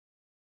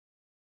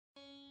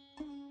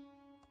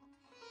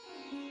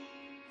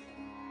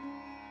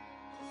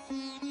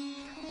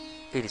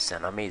It is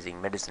an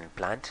amazing medicinal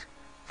plant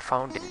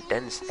found in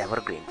dense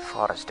evergreen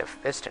forest of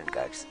Western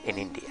Ghats in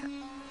India.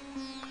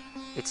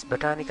 Its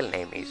botanical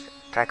name is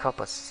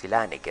Trichopus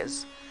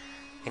zeylanicus,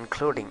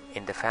 including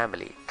in the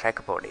family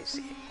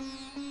Trichopodaceae.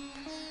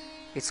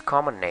 Its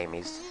common name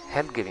is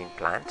health-giving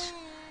plant,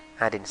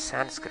 and in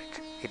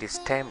Sanskrit it is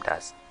termed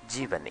as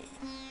Jeevani.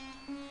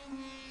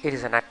 It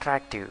is an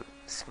attractive,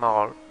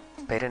 small,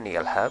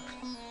 perennial herb,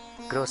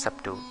 grows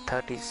up to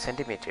 30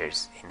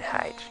 centimeters in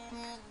height.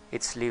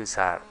 Its leaves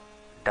are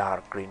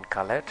dark green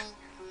colored.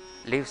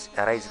 Leaves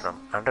arise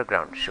from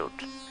underground shoot,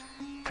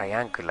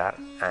 triangular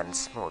and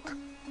smooth.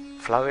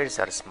 Flowers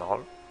are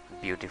small,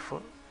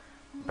 beautiful,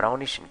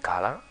 brownish in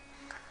color,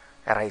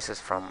 arises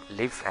from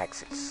leaf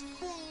axils.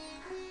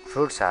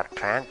 Fruits are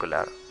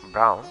triangular,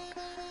 brown,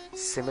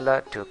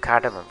 similar to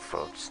cardamom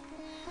fruits.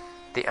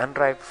 The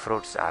unripe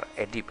fruits are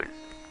edible.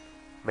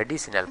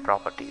 Medicinal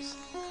properties: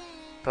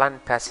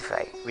 plant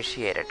pacify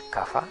vitiated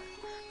kapha,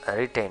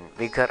 retain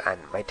vigor and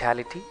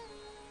vitality,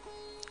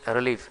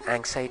 relieve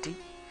anxiety,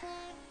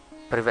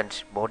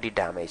 prevent body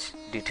damage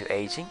due to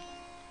aging,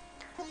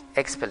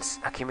 expels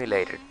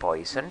accumulated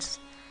poisons,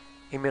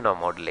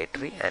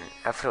 immunomodulatory and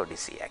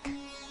aphrodisiac.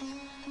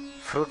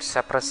 Fruits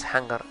suppress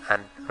hunger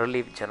and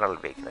relieve general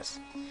weakness.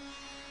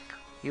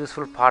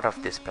 Useful part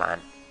of this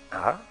plant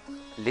are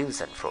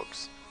leaves and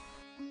fruits.